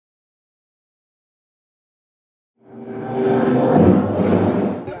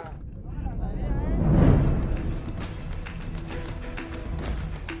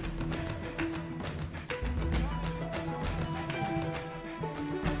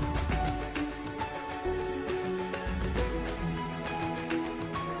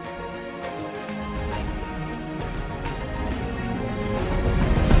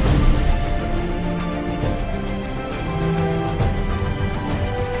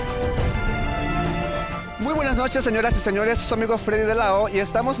buenas noches, señoras y señores, soy su amigo Freddy de la O y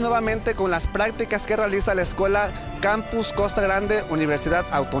estamos nuevamente con las prácticas que realiza la escuela Campus Costa Grande, Universidad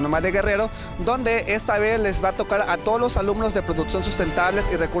Autónoma de Guerrero, donde esta vez les va a tocar a todos los alumnos de producción sustentables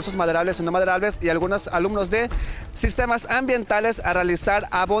y recursos maderables y no maderables y algunos alumnos de sistemas ambientales a realizar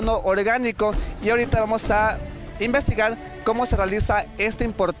abono orgánico. Y ahorita vamos a investigar cómo se realiza este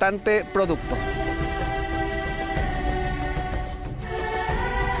importante producto.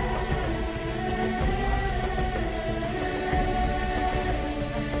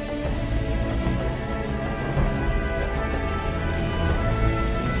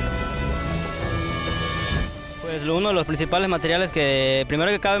 Pues uno de los principales materiales que, primero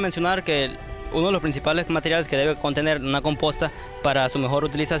que cabe mencionar que uno de los principales materiales que debe contener una composta para su mejor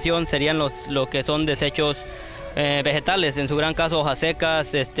utilización serían lo que son desechos vegetales, en su gran caso hojas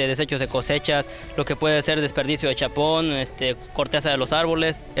secas, desechos de cosechas, lo que puede ser desperdicio de chapón, corteza de los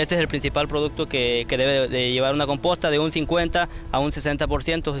árboles. Este es el principal producto que debe de llevar una composta de un 50 a un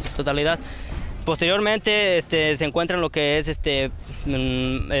 60% de su totalidad. Posteriormente se encuentran lo que es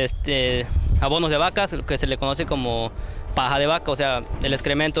abonos de vacas, lo que se le conoce como paja de vaca, o sea, el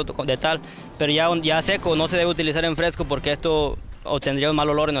excremento de tal, pero ya seco, no se debe utilizar en fresco porque esto obtendría un mal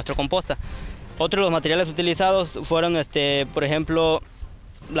olor en nuestra composta. Otro de los materiales utilizados fueron, por ejemplo,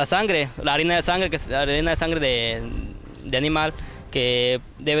 la sangre, la harina de sangre, que es la harina de sangre de animal, que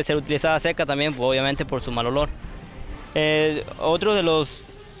debe ser utilizada seca también, obviamente por su mal olor. Otro de los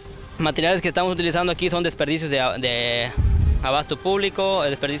materiales que estamos utilizando aquí son desperdicios de abasto público,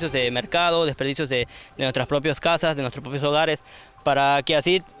 desperdicios de mercado, desperdicios de nuestras propias casas, de nuestros propios hogares, para que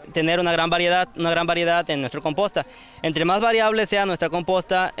así tener una gran variedad en nuestra composta. Entre más variable sea nuestra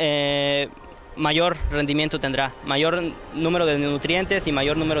composta, mayor rendimiento tendrá, mayor número de nutrientes y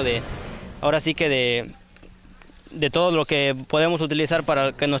mayor número de todo lo que podemos utilizar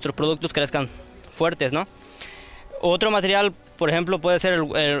para que nuestros productos crezcan fuertes, ¿no? Otro material, por ejemplo, puede ser el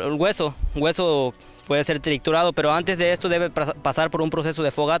hueso. Hueso puede ser triturado, pero antes de esto debe pasar por un proceso de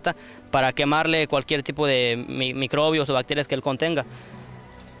fogata para quemarle cualquier tipo de microbios o bacterias que él contenga.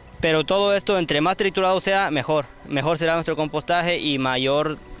 Pero todo esto, entre más triturado sea, mejor será nuestro compostaje y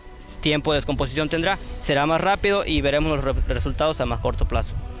mayor tiempo de descomposición tendrá. Será más rápido y veremos los resultados a más corto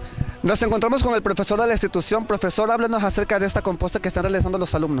plazo. Nos encontramos con el profesor de la institución. Profesor, háblenos acerca de esta composta que están realizando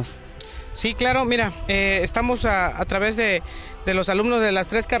los alumnos. Sí, claro, mira, estamos a través de los alumnos de las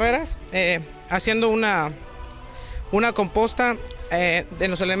 3 carreras haciendo una composta de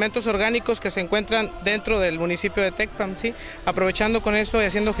los elementos orgánicos que se encuentran dentro del municipio de Tecpan, ¿sí? Aprovechando con esto y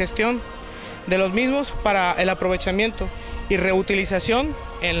haciendo gestión de los mismos para el aprovechamiento y reutilización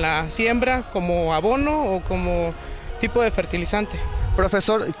en la siembra como abono o como tipo de fertilizante.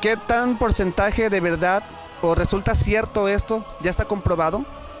 Profesor, ¿qué tan porcentaje de verdad o resulta cierto esto? ¿Ya está comprobado?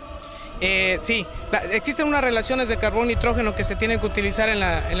 Sí, existen unas relaciones de carbón-nitrógeno que se tienen que utilizar en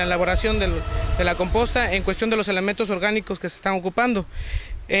la elaboración de la composta en cuestión de los elementos orgánicos que se están ocupando.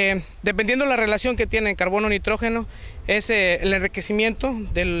 Dependiendo de la relación que tiene carbono-nitrógeno, es el enriquecimiento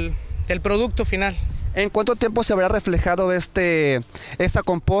del producto final. ¿En cuánto tiempo se habrá reflejado esta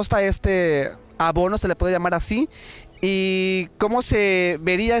composta, este abono, se le puede llamar así? ¿Y cómo se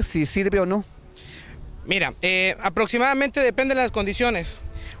vería si sirve o no? Mira, aproximadamente depende de las condiciones.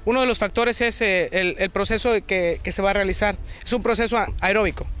 Uno de los factores es el proceso que se va a realizar. Es un proceso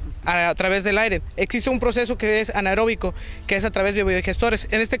aeróbico a través del aire. Existe un proceso que es anaeróbico, que es a través de biodigestores.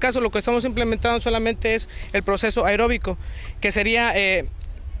 En este caso lo que estamos implementando solamente es el proceso aeróbico, que sería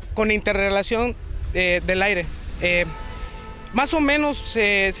con interrelación del aire. Más o menos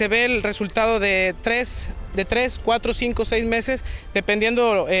se ve el resultado de 3, 4, 5, 6 meses,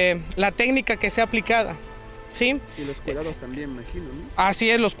 dependiendo la técnica que sea aplicada, ¿sí? Y los cuidados también, imagino, ¿no? Así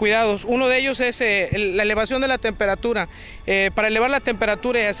es, los cuidados. Uno de ellos es la elevación de la temperatura. Para elevar la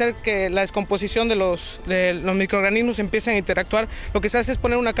temperatura y hacer que la descomposición de los microorganismos empiecen a interactuar, lo que se hace es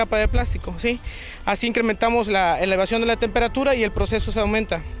poner una capa de plástico, ¿sí? Así incrementamos la elevación de la temperatura y el proceso se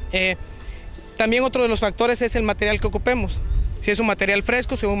aumenta. También otro de los factores es el material que ocupemos. Si es un material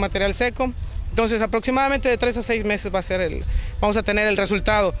fresco, si es un material seco. Entonces aproximadamente de 3 a 6 meses vamos a tener el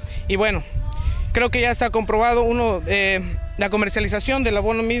resultado. Y bueno, creo que ya está comprobado la comercialización del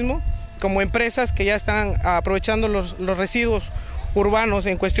abono mismo, como empresas que ya están aprovechando los residuos urbanos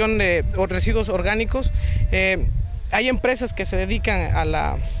en cuestión de residuos orgánicos. Hay empresas que se dedican a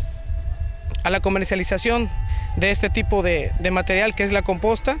la comercialización de este tipo de material que es la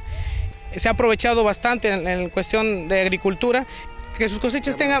composta. Se ha aprovechado bastante en cuestión de agricultura, que sus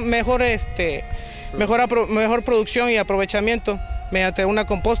cosechas tengan mejor producción y aprovechamiento mediante una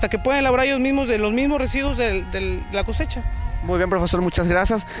composta que pueden elaborar ellos mismos de los mismos residuos de la cosecha. Muy bien, profesor, muchas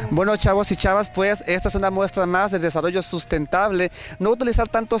gracias. Bueno, chavos y chavas, pues esta es una muestra más de desarrollo sustentable. No utilizar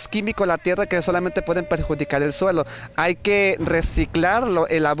tantos químicos en la tierra que solamente pueden perjudicar el suelo. Hay que reciclarlo,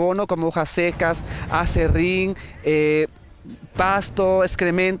 el abono como hojas secas, acerrín, pasto,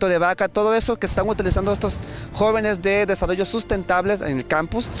 excremento de vaca, todo eso que están utilizando estos jóvenes de desarrollo sustentables en el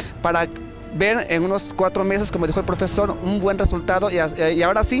campus para ver en unos 4 meses, como dijo el profesor, un buen resultado y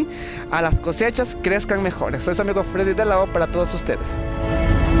ahora sí, a las cosechas crezcan mejores. Soy su amigo Freddy de la O para todos ustedes.